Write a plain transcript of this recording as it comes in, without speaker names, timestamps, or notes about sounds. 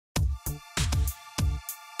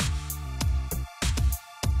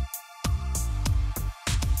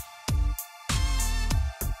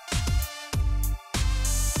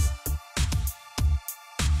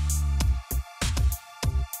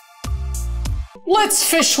Let's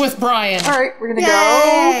fish with Brian. Alright, we're gonna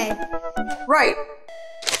go... Right.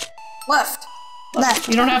 Left. Left.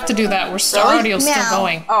 You don't have to do that. Our audio's still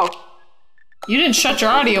going. Oh. You didn't shut your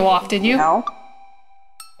audio off, did you? No.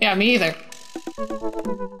 Yeah, me either.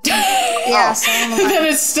 Yeah, Then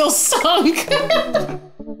it's still sunk.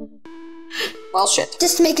 Well, shit.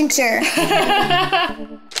 just making sure.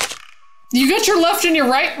 You got your left and your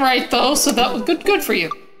right though, so that was good for you.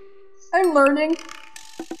 I'm learning.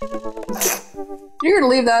 You're gonna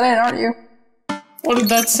leave that in, aren't you? What did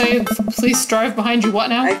that say? Police drive behind you. What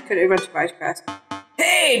now? I could have went to bypass.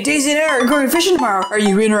 Hey, Daisy and I are going fishing tomorrow. Are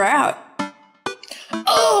you in or out?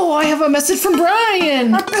 Oh, I have a message from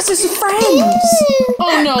Brian. Our bestest of friends.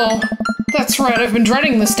 Oh no. That's right, I've been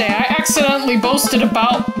dreading this day. I accidentally boasted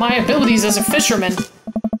about my abilities as a fisherman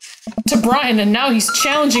to Brian, and now he's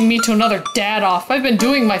challenging me to another dad-off. I've been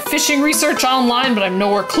doing my fishing research online, but I'm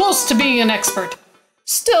nowhere close to being an expert.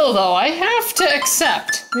 Still, though, I have to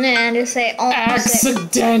accept. Nah, just say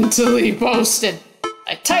Accidentally boasted.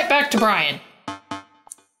 I type back to Brian.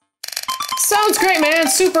 Sounds great, man.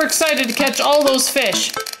 Super excited to catch all those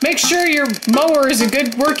fish. Make sure your mower is in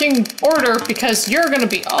good working order because you're gonna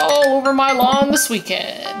be all over my lawn this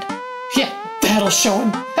weekend. Yeah, that'll show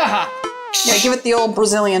him. Haha. Yeah, give it the old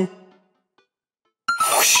Brazilian.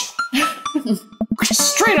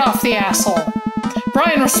 Straight off the asshole.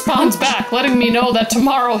 Brian responds back, letting me know that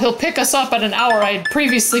tomorrow he'll pick us up at an hour I had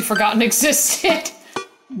previously forgotten existed.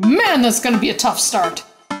 Man, that's gonna be a tough start.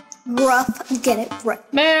 rough. Get it right.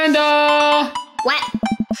 Amanda! What?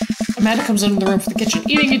 Amanda comes into the room from the kitchen,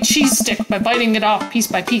 eating a cheese stick by biting it off piece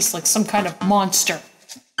by piece like some kind of monster.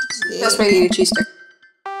 Best way to eat a cheese stick.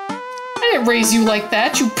 I didn't raise you like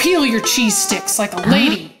that. You peel your cheese sticks like a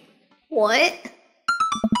lady. What?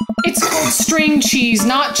 It's called string cheese,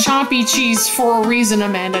 not choppy cheese for a reason,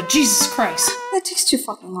 Amanda. Jesus Christ. That takes too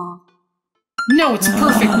fucking long. No, it's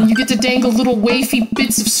perfect when you get to dangle little wafy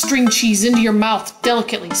bits of string cheese into your mouth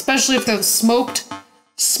delicately, especially if they're the smoked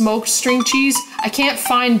string cheese. I can't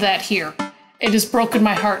find that here. It has broken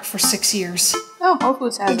my heart for 6 years. Oh, Whole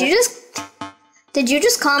Foods has Did you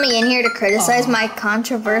just call me in here to criticize my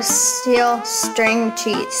controversial string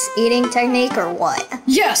cheese eating technique or what?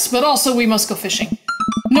 Yes, but also we must go fishing.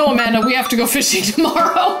 No, Amanda, we have to go fishing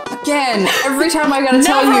tomorrow. Again, every time I gotta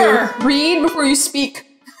tell you, read before you speak.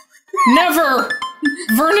 Never!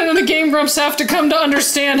 Vernon and the Game Grumps have to come to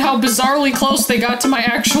understand how bizarrely close they got to my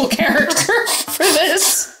actual character for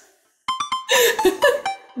this.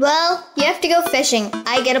 Well, you have to go fishing.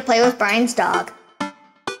 I get to play with Brian's dog.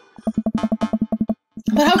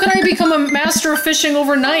 But how could I become a master of fishing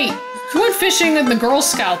overnight? You went fishing in the Girl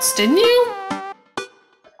Scouts, didn't you?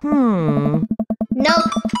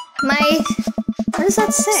 Nope. What does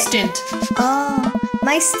that say? Stint. Oh,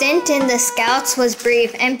 my stint in the Scouts was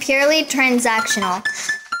brief and purely transactional.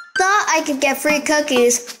 Thought I could get free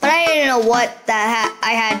cookies, but I didn't know what I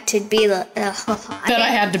had to be like outside. That I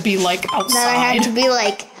had to be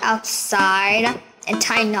like outside and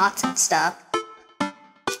tie knots and stuff.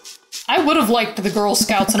 I would have liked the Girl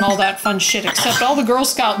Scouts and all that fun shit, except all the Girl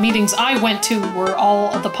Scout meetings I went to were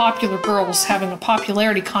all of the popular girls having a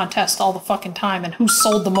popularity contest all the fucking time and who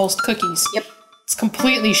sold the most cookies. Yep. It's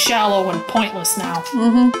completely shallow and pointless now.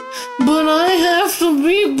 But I have to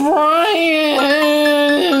be Brian!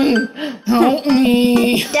 Help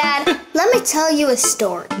me! Dad, let me tell you a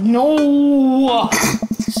story. No!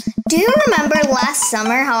 Do you remember last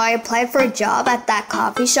summer how I applied for a job at that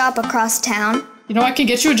coffee shop across town? You know, I can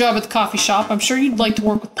get you a job at the coffee shop. I'm sure you'd like to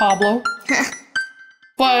work with Pablo.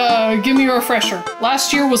 But, give me a refresher.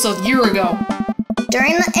 Last year was a year ago.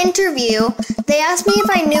 During the interview, they asked me if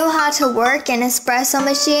I knew how to work an espresso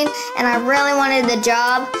machine, and I really wanted the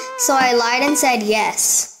job, so I lied and said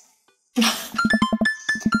yes. On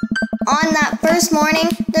that first morning,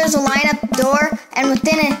 there's a line at the door, and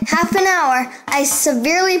within half an hour, I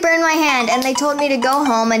severely burned my hand, and they told me to go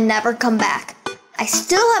home and never come back. I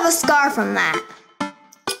still have a scar from that.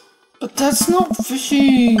 But that's not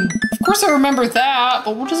fishing. Of course I remember that,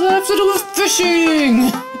 but what does that have to do with fishing?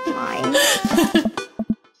 Fine.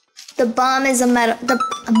 The bum is a The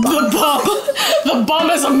bum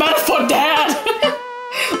is a metaphor, Dad!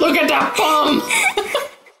 Look at that bum!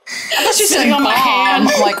 She's sitting on my hand.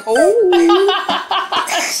 I'm like, oh.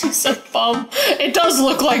 She said bum. It does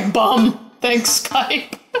look like bum. Thanks,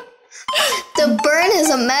 Skype. The burn is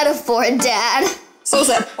a metaphor, Dad. So's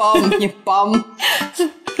that bum, you bum.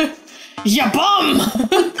 Ya bum!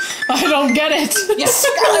 I don't get it. You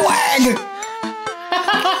scallywag!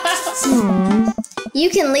 You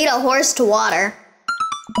can lead a horse to water.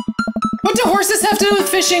 What do horses have to do with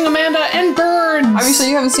fishing, Amanda? And birds? Obviously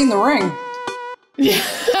you haven't seen The Ring. Yeah.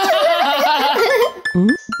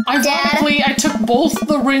 Ironically, I took both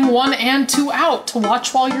the ring 1 and 2 out to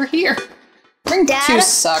watch while you're here. Dad, 2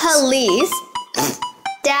 sucks. please.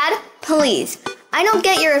 Dad, please. I don't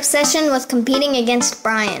get your obsession with competing against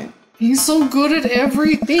Brian. He's so good at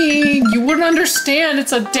everything. You wouldn't understand.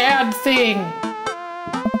 It's a dad thing.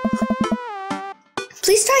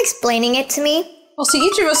 Please try explaining it to me. Well, see,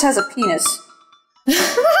 each of us has a penis.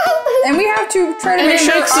 And we have to try to And make it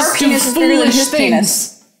sure makes our us do penis is bigger than foolish his penis.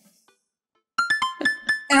 things.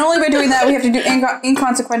 And only by doing that, we have to do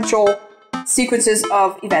inconsequential sequences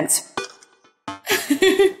of events.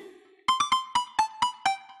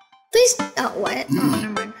 Please. Oh, what? Oh,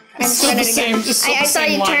 never mind. I just Still did the it same, again. just still I the thought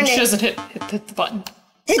same you line. turned She it. doesn't hit the button.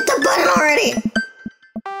 Hit the button already.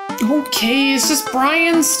 Okay, it's just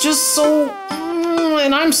Brian's just so,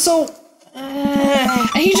 and I'm so,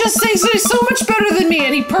 and he just thinks that he's so much better than me,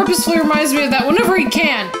 and he purposefully reminds me of that whenever he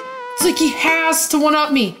can. It's like he has to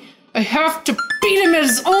one-up me. I have to beat him at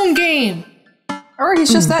his own game. Or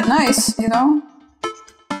he's just that nice, you know?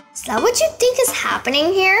 Is that what you think is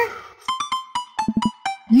happening here?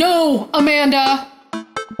 No, Amanda.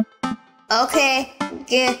 Okay.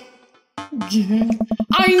 Yeah.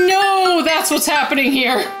 I know that's what's happening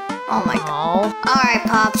here. Oh my god. Alright,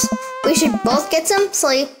 Pops. We should both get some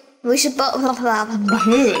sleep. We should both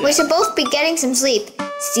be getting some sleep.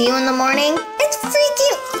 See you in the morning. It's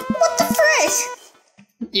freaking what the frick?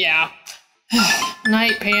 Yeah.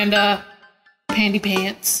 Night, Panda. Pandy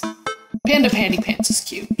Pants. Panda Pandy Pants is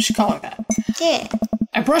cute. We should call her that. Yeah.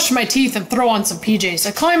 I brush my teeth and throw on some PJs.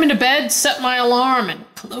 I climb into bed, set my alarm, and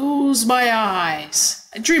close my eyes.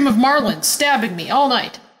 I dream of Marlin stabbing me all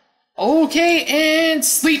night. Okay, and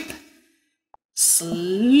sleep.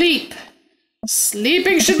 Sleep.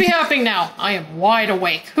 Sleeping should be happening now. I am wide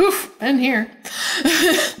awake. Oof, been here.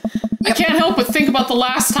 I can't help but think about the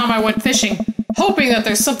last time I went fishing, hoping that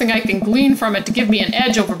there's something I can glean from it to give me an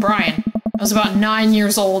edge over Brian. I was about 9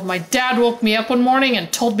 years old. My dad woke me up one morning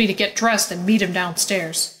and told me to get dressed and meet him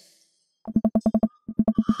downstairs.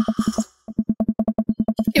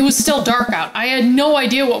 It was still dark out. I had no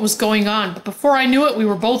idea what was going on, but before I knew it, we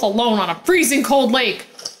were both alone on a freezing cold lake.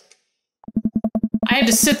 I had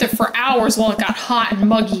to sit there for hours while it got hot and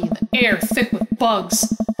muggy and the air thick with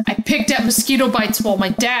bugs. I picked at mosquito bites while my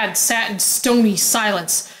dad sat in stony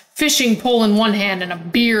silence, fishing pole in one hand and a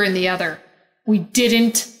beer in the other. We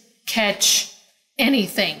didn't catch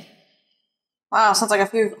anything. Wow, sounds like a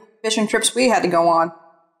few fishing trips we had to go on.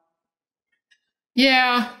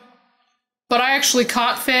 Yeah, but I actually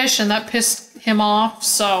caught fish and that pissed him off,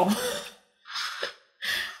 so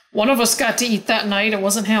one of us got to eat that night. It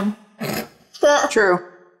wasn't him. True.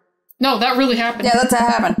 No, that really happened. Yeah, that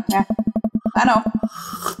happened. Yeah, I know.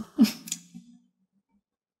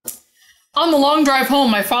 On the long drive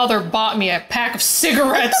home, my father bought me a pack of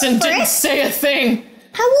cigarettes and didn't say a thing.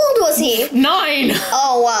 How old was he? 9!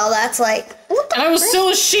 Oh wow, that's like what the And I was still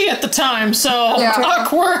a she at the time, so Yeah.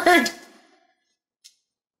 awkward.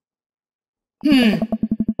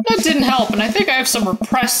 That didn't help, and I think I have some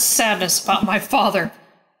repressed sadness about my father.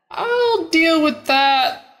 I'll deal with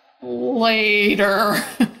that later.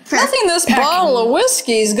 Nothing this bottle of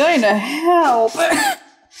whiskey is going to help.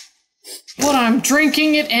 But I'm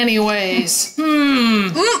drinking it anyways.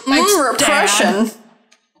 Thanks, Repression.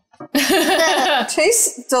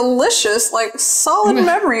 Tastes delicious, like solid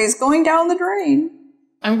memories going down the drain.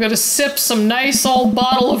 I'm gonna sip some nice old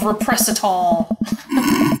bottle of Repressitol.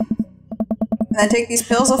 And then take these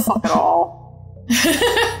pills and fuck it all.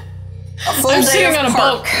 A full I'm day sitting of on a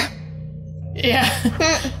park. boat.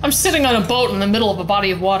 Yeah. I'm sitting on a boat in the middle of a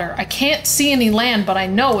body of water. I can't see any land, but I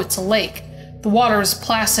know it's a lake. The water is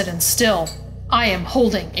placid and still. I am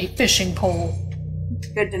holding a fishing pole.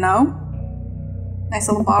 Good to know. Nice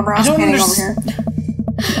little Bob Ross don't painting over here.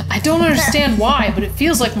 I don't understand why, but it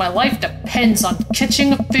feels like my life depends on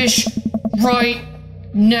catching a fish right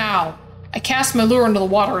now. I cast my lure into the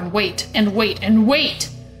water and wait, and wait, and wait.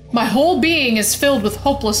 My whole being is filled with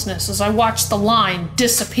hopelessness as I watch the line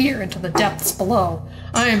disappear into the depths below.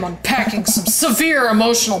 I am unpacking some severe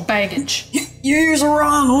emotional baggage. You use the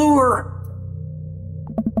wrong lure.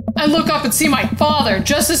 I look up and see my father,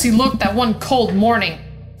 just as he looked that one cold morning,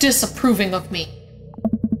 disapproving of me.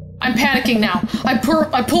 I'm panicking now. I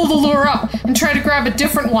pull the lure up and try to grab a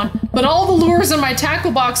different one, but all the lures in my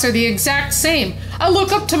tackle box are the exact same. I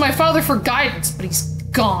look up to my father for guidance, but he's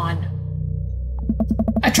gone.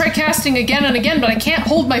 I try casting again and again, but I can't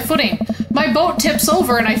hold my footing. My boat tips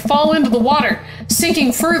over and I fall into the water.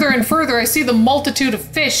 Sinking further and further, I see the multitude of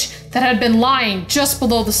fish that had been lying just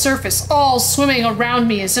below the surface, all swimming around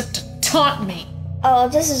me as if to taunt me. Oh,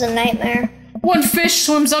 this is a nightmare. One fish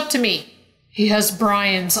swims up to me. He has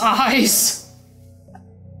Brian's eyes.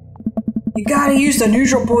 You gotta use the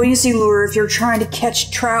neutral buoyancy lure if you're trying to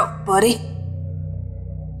catch trout, buddy.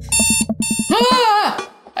 Ah!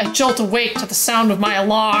 I jolt awake to the sound of my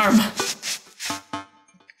alarm.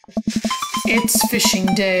 It's fishing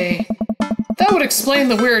day. That would explain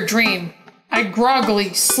the weird dream. I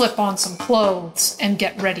groggily slip on some clothes and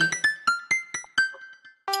get ready.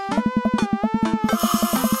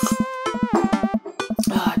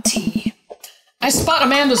 Tea. I spot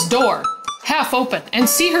Amanda's door, half open, and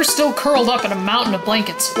see her still curled up in a mountain of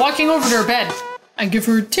blankets, walking over to her bed. I give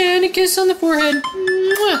her a tiny kiss on the forehead.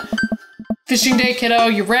 Mwah. Fishing day, kiddo.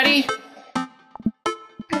 You ready?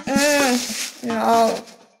 No.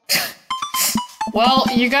 Well,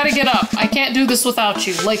 you gotta get up. I can't do this without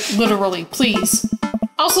you. Like, literally, please.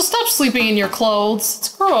 Also, stop sleeping in your clothes. It's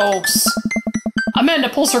gross. Amanda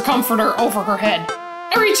pulls her comforter over her head.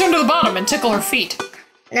 I reach under the bottom and tickle her feet.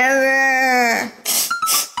 Never.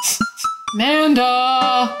 Amanda!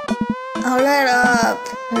 I'll get up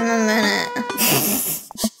in a minute.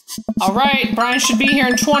 Alright, Brian should be here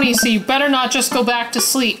in 20, so you better not just go back to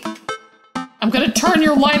sleep. I'm gonna turn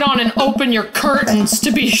your light on and open your curtains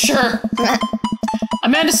to be sure.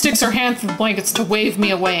 Amanda sticks her hand through the blankets to wave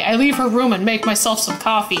me away. I leave her room and make myself some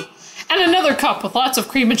coffee. And another cup with lots of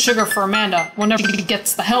cream and sugar for Amanda whenever she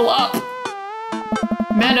gets the hell up.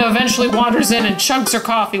 Amanda eventually wanders in and chugs her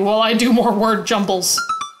coffee while I do more word jumbles.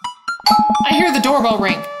 I hear the doorbell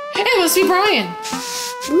ring. It must be Brian.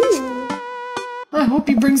 Ooh. I hope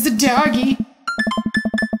he brings the doggy.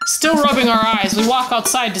 Still rubbing our eyes, we walk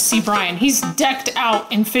outside to see Brian. He's decked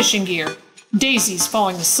out in fishing gear. Daisy's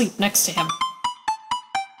falling asleep next to him.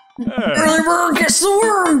 Early bird gets the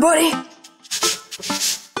worm, buddy.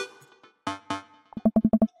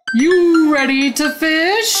 You ready to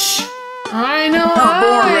fish? I know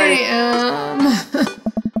I am.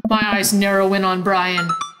 My eyes narrow in on Brian.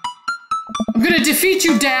 I'm gonna defeat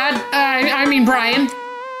you, Dad. I mean Brian.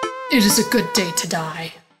 It is a good day to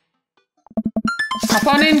die. Hop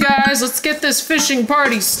on in, guys. Let's get this fishing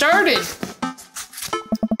party started.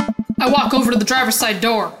 I walk over to the driver's side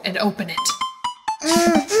door and open it.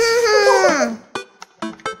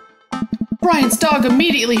 Brian's dog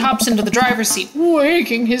immediately hops into the driver's seat,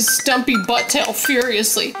 wagging his stumpy butt tail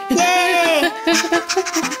furiously. Yay!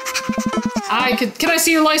 Can I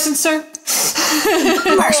see your license, sir?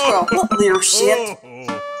 Maxwell, what little shit?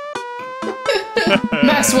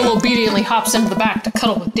 Maxwell obediently hops into the back to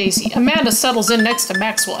cuddle with Daisy. Amanda settles in next to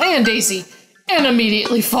Maxwell and Daisy and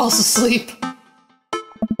immediately falls asleep.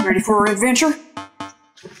 Ready for an adventure?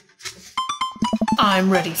 I'm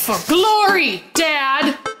ready for glory,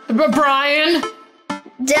 Dad! Brian!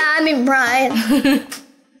 Brian.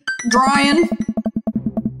 Brian?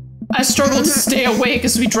 I struggle to stay awake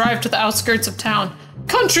as we drive to the outskirts of town.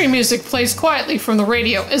 Country music plays quietly from the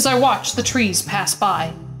radio as I watch the trees pass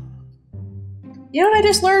by. You know what I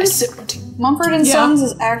just learned? Mumford & Sons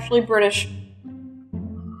is actually British.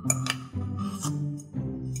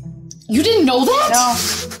 You didn't know that? No.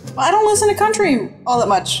 Well, I don't listen to country all that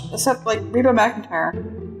much, except like Reba McEntire.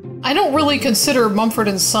 I don't really consider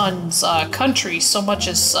Mumford & Sons country so much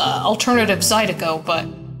as alternative Zydeco, but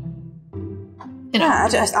you know.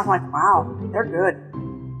 Yeah, I'm like, wow, they're good.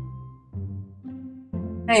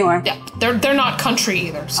 Anyway. Yeah, they're not country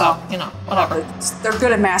either, so you know, whatever. They're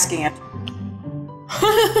good at masking it.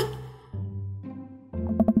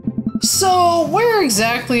 So, where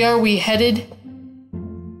exactly are we headed?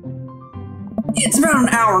 It's about an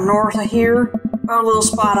hour north of here. A little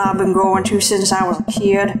spot I've been going to since I was a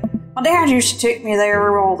kid. My dad used to take me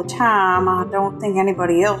there all the time. I don't think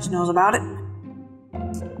anybody else knows about it.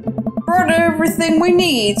 Brought everything we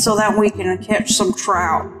need so that we can catch some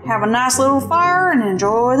trout, have a nice little fire, and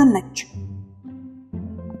enjoy the nature.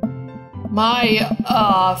 My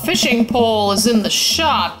fishing pole is in the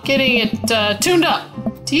shop, getting it tuned up.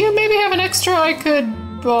 Do you maybe have an extra I could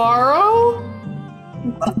borrow?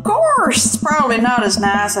 Of course! It's probably not as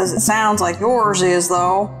nice as it sounds like yours is,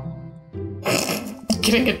 though.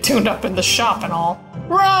 Getting it tuned up in the shop and all.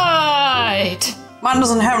 Right! Mine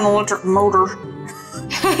doesn't have an electric motor.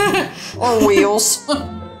 Or wheels.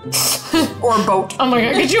 Or boat. Oh my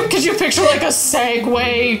god, could you picture like a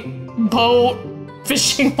Segway boat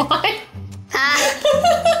fishing line?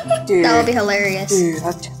 Dude. That would be hilarious. Dude,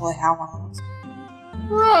 I'd totally have one of those.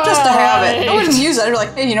 Right. Just to have it. I wouldn't use it. I'd be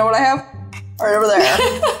like, hey, you know what I have? Right over there.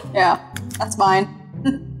 Yeah, that's mine.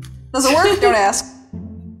 Does it work? Don't ask.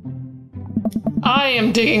 I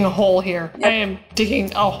am digging a hole here. Yep. I am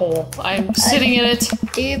digging a hole. I'm sitting in it.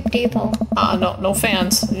 Deep hole. No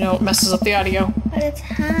fans. You know, it messes up the audio. But it's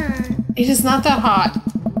hot. It is not that hot.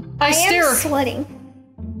 I am sweating.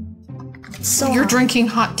 So you're drinking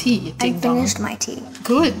hot tea. I finished my tea.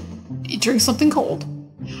 Good. drink something cold.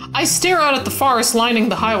 I stare out at the forest lining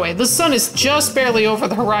the highway. The sun is just barely over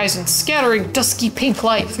the horizon, scattering dusky pink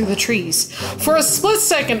light through the trees. For a split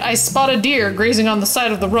second, I spot a deer grazing on the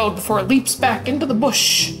side of the road before it leaps back into the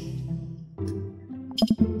bush.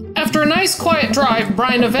 After a nice quiet drive,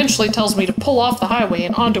 Brian eventually tells me to pull off the highway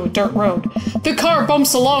and onto a dirt road. The car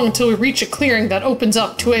bumps along until we reach a clearing that opens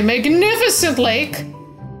up to a magnificent lake.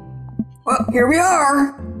 Well, here we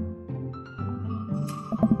are.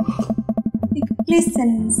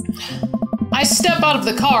 Listens. I step out of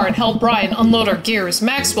the car and help Brian unload our gear as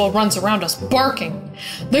Maxwell runs around us barking.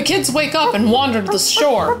 The kids wake up and wander to the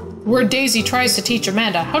shore, where Daisy tries to teach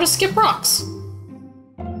Amanda how to skip rocks.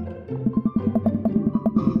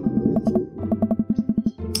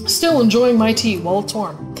 Still enjoying my tea while it's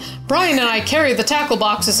warm. Brian and I carry the tackle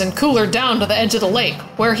boxes and cooler down to the edge of the lake,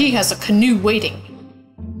 where he has a canoe waiting.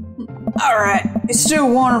 Alright, it's still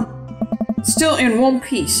in one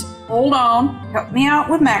piece. Hold on, help me out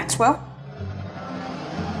with Maxwell.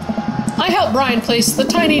 I help Brian place the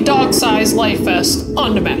tiny dog-sized life vest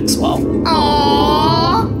onto Maxwell.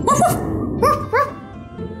 Aww.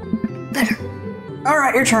 Better.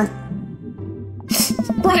 Alright, your turn.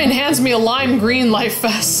 Brian hands me a lime green life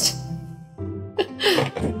vest.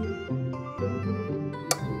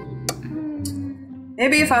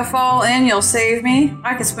 Maybe if I fall in, you'll save me.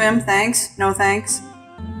 I can swim, thanks. No thanks.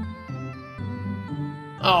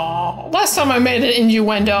 Oh, last time I made an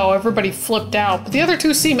innuendo, everybody flipped out, but the other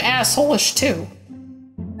two seem asshole-ish too.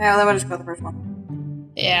 Yeah, then we'll just go with the first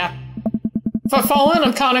one. Yeah. If I fall in,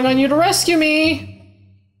 I'm counting on you to rescue me.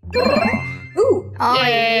 Ooh. Oh,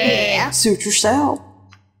 Yay. yeah. Suit yourself.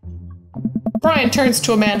 Brian turns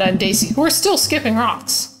to Amanda and Daisy, who are still skipping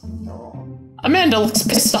rocks. Amanda looks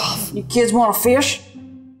pissed off. You kids want to fish?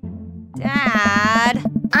 Dad.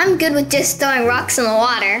 I'm good with just throwing rocks in the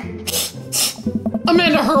water.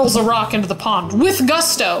 Amanda hurls a rock into the pond with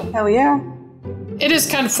gusto. Hell yeah. It is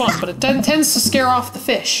kind of fun, but it tends to scare off the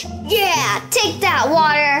fish. Yeah, take that,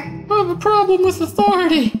 water. I have a problem with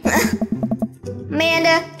authority.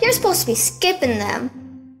 Amanda, you're supposed to be skipping them.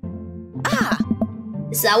 Ah.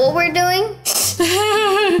 Is that what we're doing?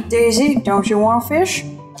 Daisy, don't you want to fish?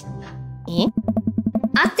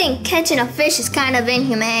 I think catching a fish is kind of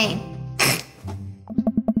inhumane.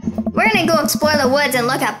 We're gonna go explore the woods and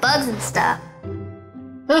look at bugs and stuff.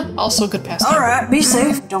 Also good pastime. Alright, be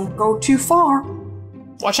safe. Don't go too far.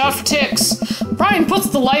 Watch out for ticks. Brian puts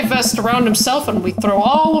the life vest around himself and we throw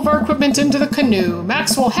all of our equipment into the canoe.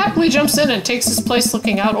 Maxwell happily jumps in and takes his place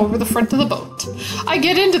looking out over the front of the boat. I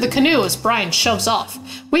get into the canoe as Brian shoves off.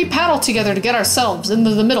 We paddle together to get ourselves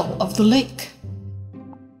into the middle of the lake.